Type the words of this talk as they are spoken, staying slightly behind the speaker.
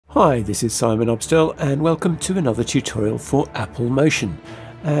Hi, this is Simon Obstill and welcome to another tutorial for Apple Motion.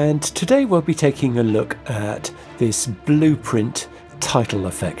 And today we'll be taking a look at this blueprint title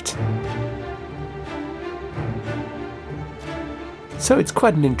effect. So it's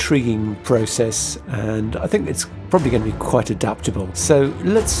quite an intriguing process and I think it's probably going to be quite adaptable. So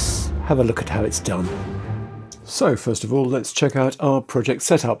let's have a look at how it's done. So first of all, let's check out our project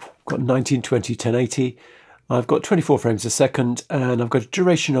setup. I've got 1920 1080. I've got 24 frames a second and I've got a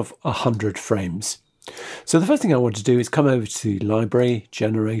duration of 100 frames. So the first thing I want to do is come over to the library,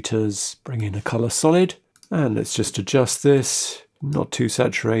 generators, bring in a color solid, and let's just adjust this, not too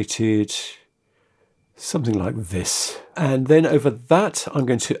saturated, something like this. And then over that, I'm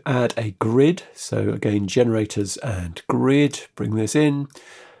going to add a grid. So again, generators and grid, bring this in,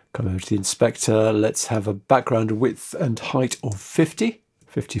 come over to the inspector. Let's have a background width and height of 50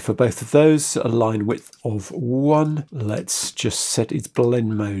 for both of those, a line width of 1. Let's just set its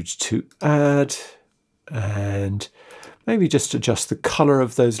blend mode to add and maybe just adjust the color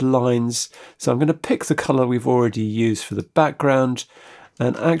of those lines. So I'm going to pick the color we've already used for the background,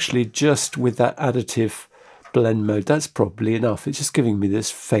 and actually just with that additive blend mode, that's probably enough. It's just giving me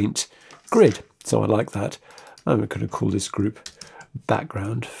this faint grid. So I like that. I'm going to call this group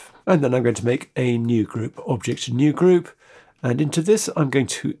background. And then I'm going to make a new group, object new group. And into this, I'm going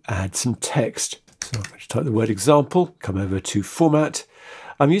to add some text. So I'm going to type the word example, come over to format.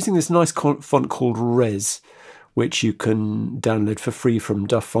 I'm using this nice font called Res, which you can download for free from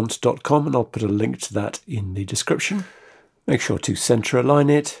duffont.com, and I'll put a link to that in the description. Make sure to center align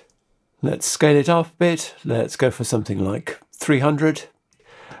it. Let's scale it up a bit. Let's go for something like 300.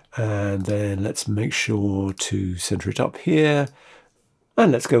 And then let's make sure to center it up here.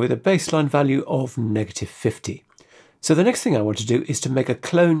 And let's go with a baseline value of -50. So the next thing I want to do is to make a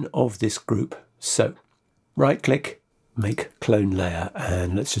clone of this group. So right click, make clone layer,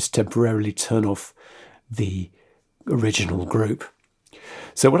 and let's just temporarily turn off the original group.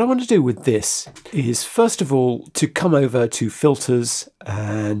 So what I want to do with this is first of all to come over to filters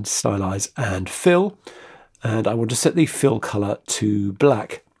and stylize and fill. And I want to set the fill color to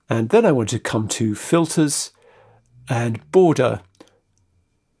black. And then I want to come to filters and border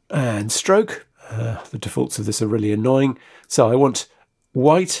and stroke. The defaults of this are really annoying. So I want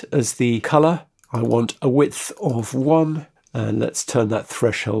white as the color. I want a width of 1, and let's turn that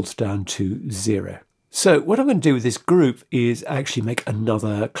threshold down to 0. So what I'm going to do with this group is actually make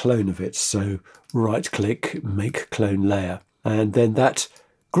another clone of it. So right click, make clone layer. And then that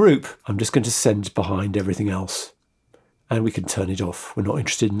group, I'm just going to send behind everything else. And we can turn it off. We're not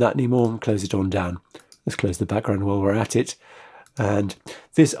interested in that anymore, and close it on down. Let's close the background while we're at it. And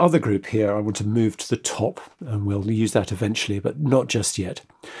this other group here, I want to move to the top, and we'll use that eventually, but not just yet.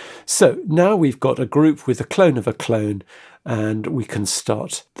 So now we've got a group with a clone of a clone, and we can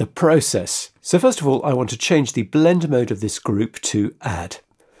start the process. So first of all, I want to change the blend mode of this group to add.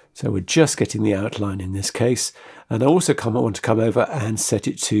 So we're just getting the outline in this case. And I also want to come over and set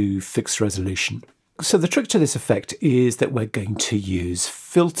it to fixed resolution. So the trick to this effect is that we're going to use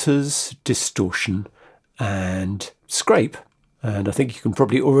filters, distortion, and scrape. And I think you can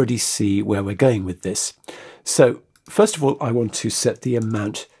probably already see where we're going with this. So first of all, I want to set the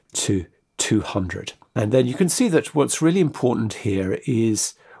amount to 200. And then you can see that what's really important here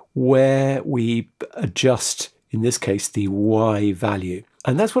is where we adjust, in this case, the Y value.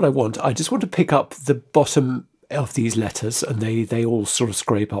 And that's what I want. I just want to pick up the bottom of these letters, and they all sort of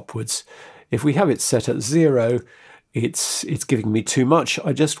scrape upwards. If we have it set at 0, it's giving me too much.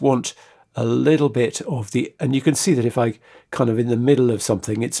 I just want a little bit of the, and you can see that if I kind of in the middle of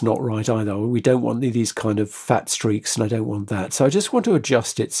something, it's not right either. We don't want these kind of fat streaks, and I don't want that. So I just want to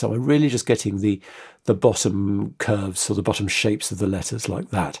adjust it. So I'm really just getting the bottom curves or the bottom shapes of the letters like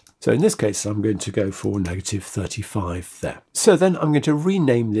that. So in this case, I'm going to go for -35 there. So then I'm going to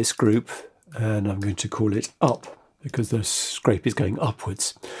rename this group, and I'm going to call it up, because the scrape is going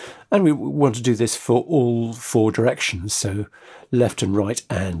upwards. And we want to do this for all 4 directions, so left and right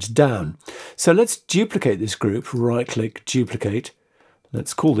and down. So let's duplicate this group, right click, duplicate.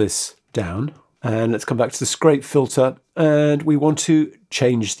 Let's call this down, and let's come back to the scrape filter, and we want to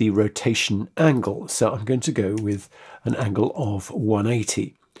change the rotation angle. So I'm going to go with an angle of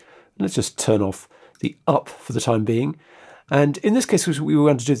 180. Let's just turn off the up for the time being. And in this case, we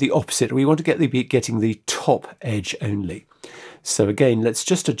want to do the opposite. We want to be getting the top edge only. So again, let's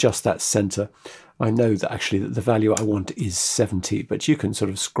just adjust that center. I know that actually that the value I want is 70, but you can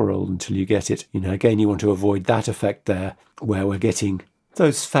sort of scroll until you get it. You know, again, you want to avoid that effect there where we're getting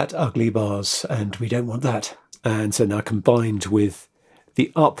those fat, ugly bars, and we don't want that. And so now combined with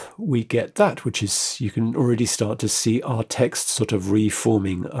the up, we get that, which is, you can already start to see our text sort of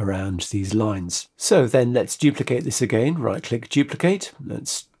reforming around these lines. So then let's duplicate this again, right click, duplicate.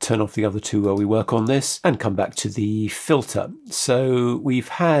 Let's turn off the other two while we work on this and come back to the filter. So we've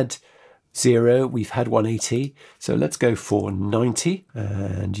had 0, we've had 180. So let's go for 90.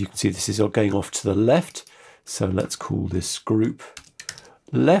 And you can see this is all going off to the left. So let's call this group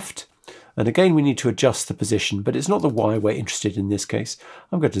left. And again, we need to adjust the position, but it's not the Y we're interested in this case.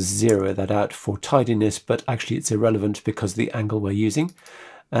 I'm going to zero that out for tidiness, but actually it's irrelevant because of the angle we're using.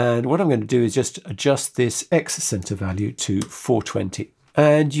 And what I'm going to do is just adjust this X center value to 420.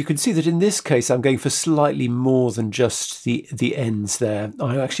 And you can see that in this case, I'm going for slightly more than just the ends there.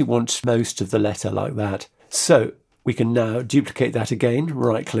 I actually want most of the letter like that. So we can now duplicate that again,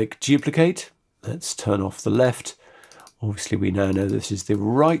 right click, duplicate. Let's turn off the left. Obviously, we now know this is the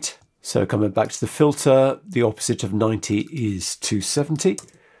right. So coming back to the filter, the opposite of 90 is 270.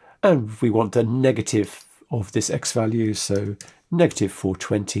 And we want the negative of this X value, so negative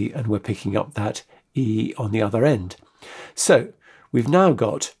 420, and we're picking up that E on the other end. So we've now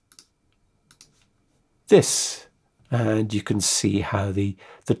got this, and you can see how the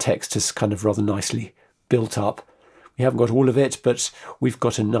text is kind of rather nicely built up. We haven't got all of it, but we've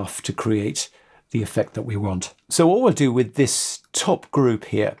got enough to create the effect that we want. So what we'll do with this top group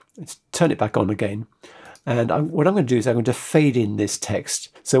here, let's turn it back on again. And what I'm going to do is I'm going to fade in this text.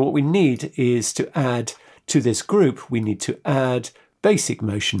 So what we need is to add to this group, we need to add basic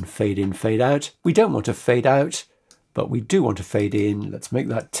motion, fade in, fade out. We don't want to fade out, but we do want to fade in. Let's make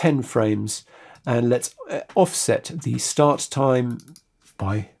that 10 frames and let's offset the start time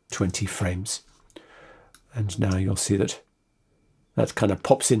by 20 frames. And now you'll see that that kind of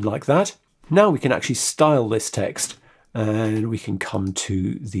pops in like that. Now we can actually style this text and we can come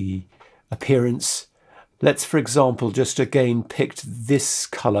to the appearance. Let's, for example, just again pick this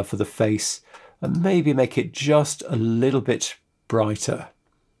color for the face and maybe make it just a little bit brighter,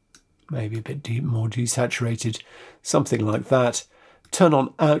 maybe a bit more desaturated, something like that. Turn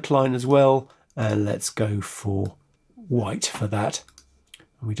on outline as well, and let's go for white for that.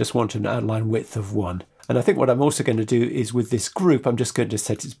 We just want an outline width of 1. And I think what I'm also going to do is with this group, I'm just going to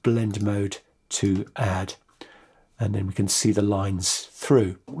set its blend mode to add. And then we can see the lines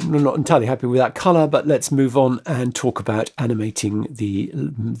through. I'm not entirely happy with that color, but let's move on and talk about animating the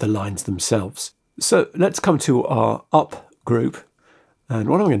lines themselves. So let's come to our up group. And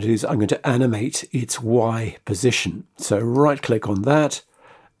what I'm going to do is I'm going to animate its Y position. So right click on that,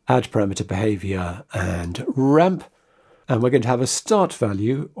 add parameter behavior and ramp. And we're going to have a start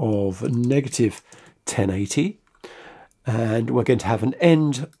value of negative 1080. And we're going to have an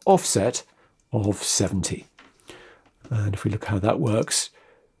end offset of 70. And if we look how that works,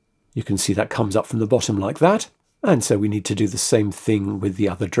 you can see that comes up from the bottom like that. And so we need to do the same thing with the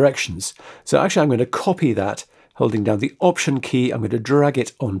other directions. So actually I'm going to copy that, holding down the Option key. I'm going to drag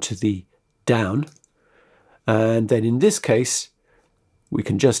it onto the down. And then in this case, we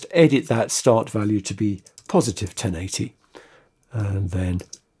can just edit that start value to be positive 1080. And then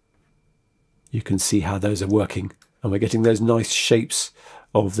you can see how those are working. And we're getting those nice shapes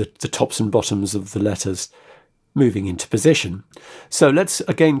of the tops and bottoms of the letters moving into position. So let's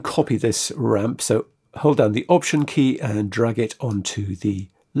again copy this ramp. So hold down the Option key and drag it onto the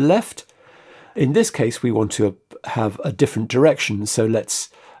left. In this case, we want to have a different direction. So let's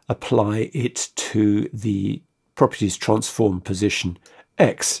apply it to the properties transform position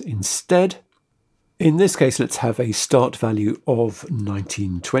X instead. In this case, let's have a start value of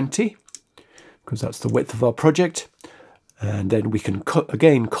 1920 because that's the width of our project. And then we can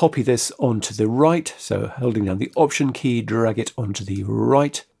again copy this onto the right. So holding down the Option key, drag it onto the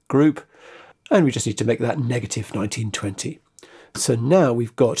right group. And we just need to make that negative 1920. So now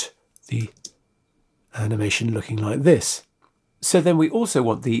we've got the animation looking like this. So then we also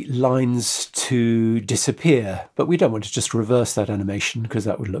want the lines to disappear, but we don't want to just reverse that animation because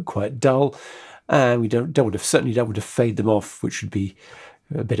that would look quite dull. And we certainly don't want to fade them off, which would be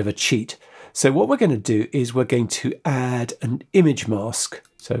a bit of a cheat. So what we're going to do is we're going to add an image mask.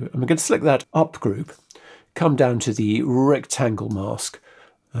 So I'm going to select that up group, come down to the rectangle mask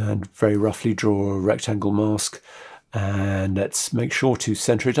and very roughly draw a rectangle mask. And let's make sure to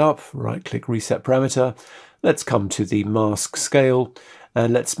center it up, right click, reset parameter. Let's come to the mask scale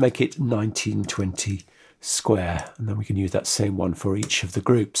and let's make it 1920 square. And then we can use that same one for each of the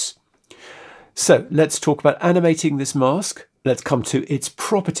groups. So let's talk about animating this mask. Let's come to its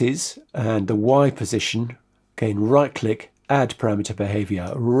properties and the Y position. Again, right click, add parameter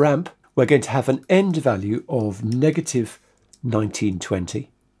behavior, ramp. We're going to have an end value of negative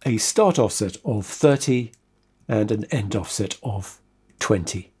 1920, a start offset of 30, and an end offset of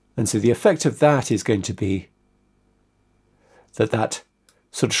 20. And so the effect of that is going to be that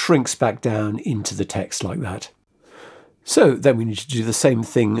sort of shrinks back down into the text like that. So then we need to do the same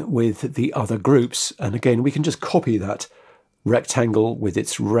thing with the other groups. And again, we can just copy that rectangle with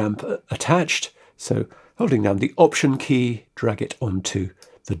its ramp attached. So holding down the Option key, drag it onto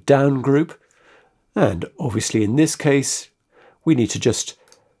the down group. And obviously in this case, we need to just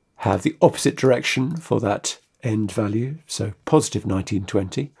have the opposite direction for that end value. So positive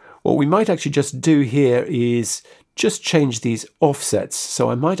 1920. What we might actually just do here is just change these offsets. So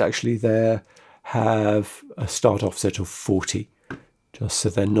I might actually there have a start offset of 40, just so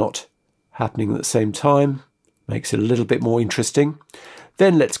they're not happening at the same time. Makes it a little bit more interesting.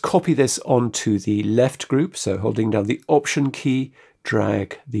 Then let's copy this onto the left group. So holding down the Option key,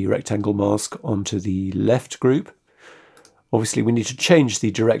 drag the rectangle mask onto the left group. Obviously we need to change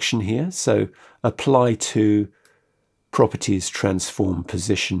the direction here. So apply to Properties, Transform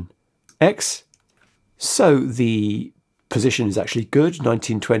Position X. So the position is actually good,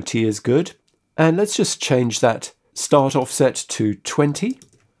 1920 is good. And let's just change that start offset to 20.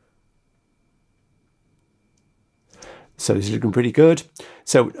 So this is looking pretty good.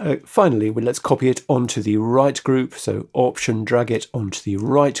 So finally, let's copy it onto the right group. So Option, drag it onto the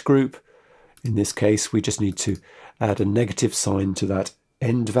right group. In this case, we just need to add a negative sign to that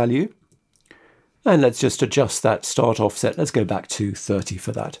end value. And let's just adjust that start offset. Let's go back to 30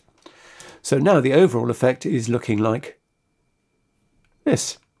 for that. So now the overall effect is looking like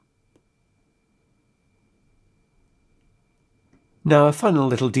this. Now a final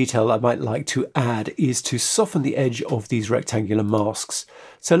little detail I might like to add is to soften the edge of these rectangular masks.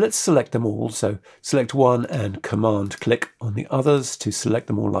 So let's select them all. So select one and Command click on the others to select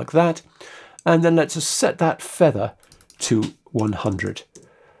them all like that. And then let's just set that feather to 100.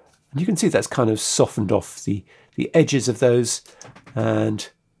 And you can see that's kind of softened off the edges of those and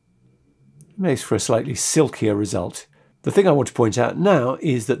makes for a slightly silkier result. The thing I want to point out now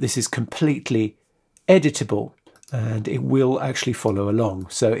is that this is completely editable and it will actually follow along.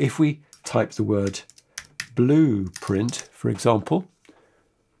 So if we type the word blueprint, for example,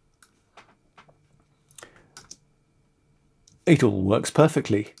 it all works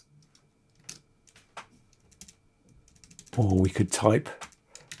perfectly. Or we could type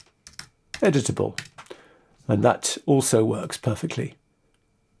editable, and that also works perfectly.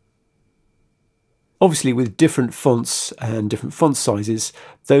 Obviously, with different fonts and different font sizes,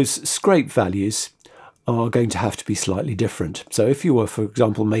 those scrape values are going to have to be slightly different. So if you were, for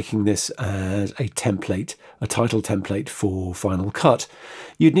example, making this as a template, a title template for Final Cut,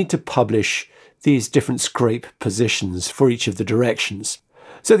 you'd need to publish these different scrape positions for each of the directions.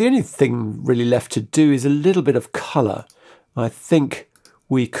 So the only thing really left to do is a little bit of colour. I think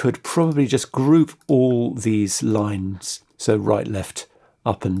we could probably just group all these lines, so right, left,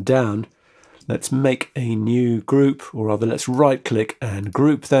 up and down. Let's make a new group, or rather let's right click and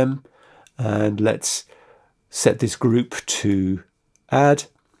group them, and let's set this group to add,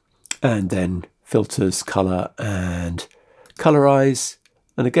 and then filters, color and colorize.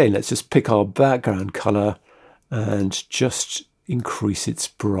 And again, let's just pick our background color and just increase its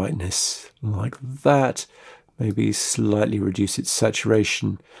brightness like that. Maybe slightly reduce its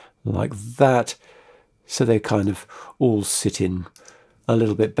saturation like that, so they kind of all sit in a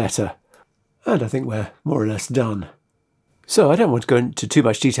little bit better. And I think we're more or less done. So I don't want to go into too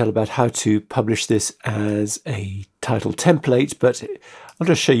much detail about how to publish this as a title template, but I'll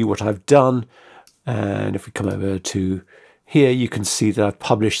just show you what I've done. And if we come over to here, you can see that I've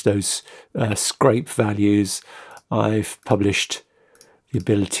published those scrape values. I've published the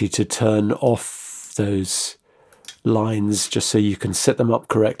ability to turn off those lines just so you can set them up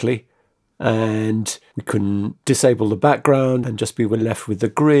correctly. And we can disable the background and just be left with the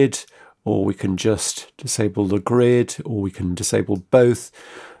grid, or we can just disable the grid, or we can disable both.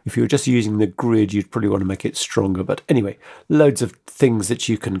 If you were just using the grid, you'd probably want to make it stronger. But anyway, loads of things that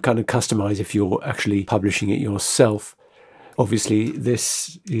you can kind of customize if you're actually publishing it yourself. Obviously,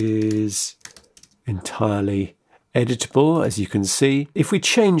 this is entirely editable, as you can see. If we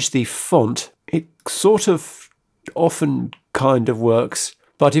change the font, it sort of often kind of works.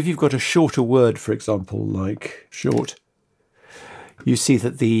 But if you've got a shorter word, for example, like short, you see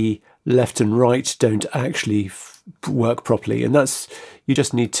that the left and right don't actually work properly, and that's, you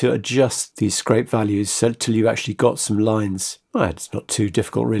just need to adjust these scrape values till you actually got some lines. Well, it's not too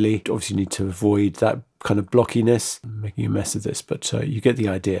difficult really. Obviously you need to avoid that kind of blockiness. I'm making a mess of this, but you get the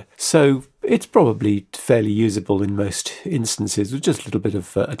idea. So it's probably fairly usable in most instances with just a little bit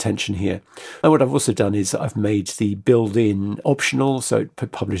of attention here. And what I've also done is I've made the build-in optional, so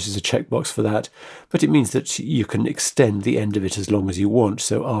it publishes a checkbox for that, but it means that you can extend the end of it as long as you want.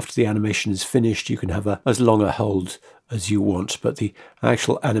 So after the animation is finished, you can have as long a hold as you want, but the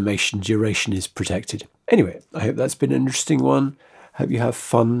actual animation duration is protected. Anyway, I hope that's been an interesting one. Hope you have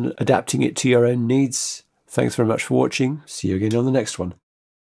fun adapting it to your own needs. Thanks very much for watching. See you again on the next one.